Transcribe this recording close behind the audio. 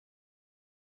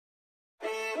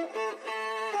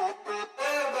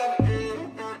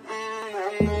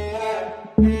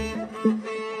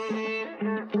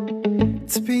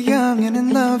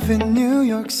in New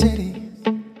York City.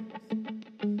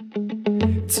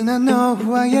 Do not know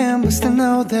who I am, but still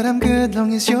know that I'm good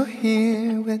long as you're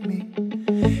here with me.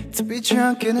 To be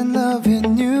drunk and in love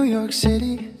in New York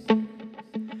City.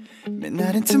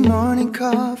 Midnight into morning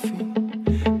coffee,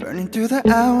 burning through the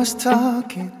hours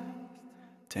talking.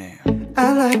 Damn,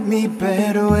 I like me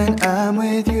better when I'm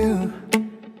with you.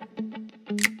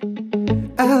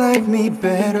 I like me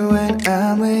better when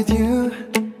I'm with you.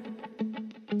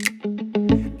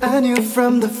 I knew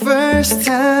from the first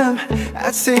time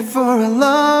I'd stay for a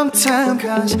long time,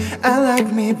 'cause I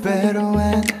like me better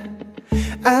when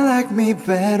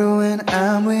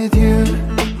I'm with you.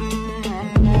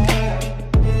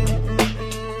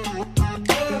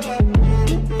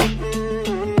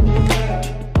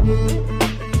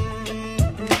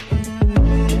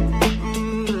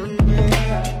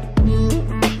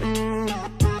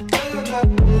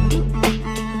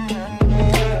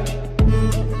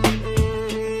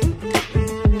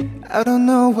 I don't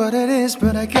know what it is,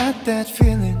 but I got that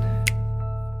feeling.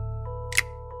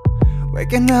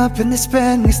 Waking up in this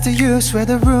bed next to you, swear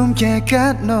the room, yeah,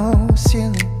 got no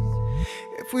ceiling.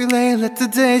 If we lay, let the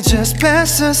day just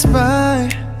pass us by.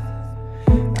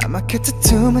 I might get to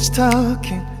too much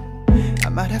talking, I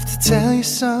might have to tell you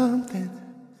something.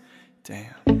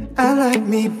 Damn, I like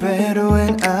me better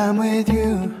when I'm with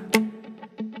you.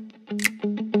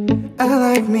 I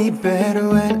like me better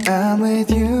when I'm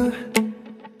with you.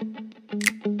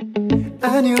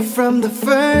 I knew from the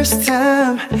first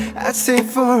time I'd stay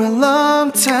for a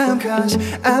long time, 'cause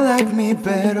I like me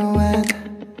better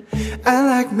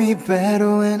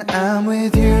when I'm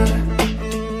with you.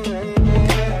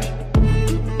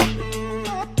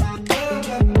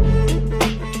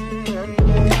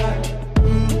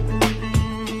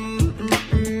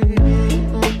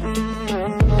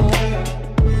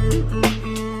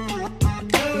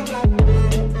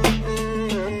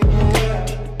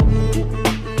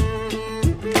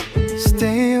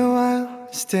 Stay a while,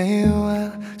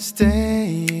 stay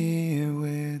here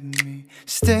with me.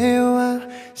 Stay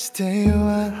a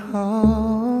while,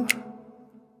 oh.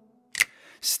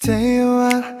 Stay a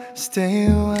while,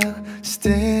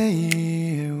 stay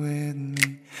here with me.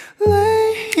 Lay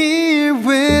here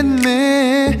with me,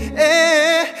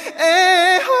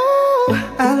 oh.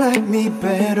 I like me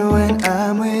better when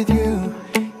I'm with you.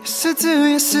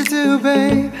 Yes I do,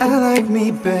 babe. I like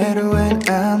me better when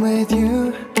I'm with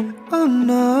you. Oh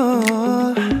no,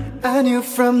 I knew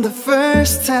from the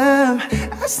first time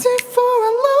I'd stay for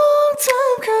a long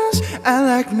time, 'cause I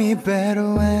like me better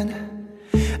when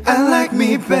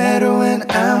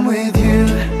I'm with you.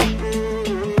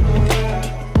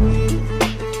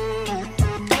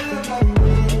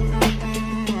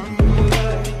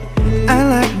 I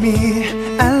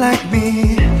like me.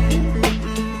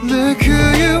 Look who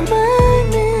you made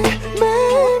me,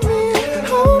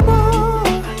 oh no,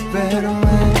 better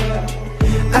when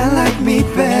I like me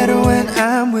better when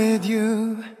I'm with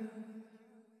you.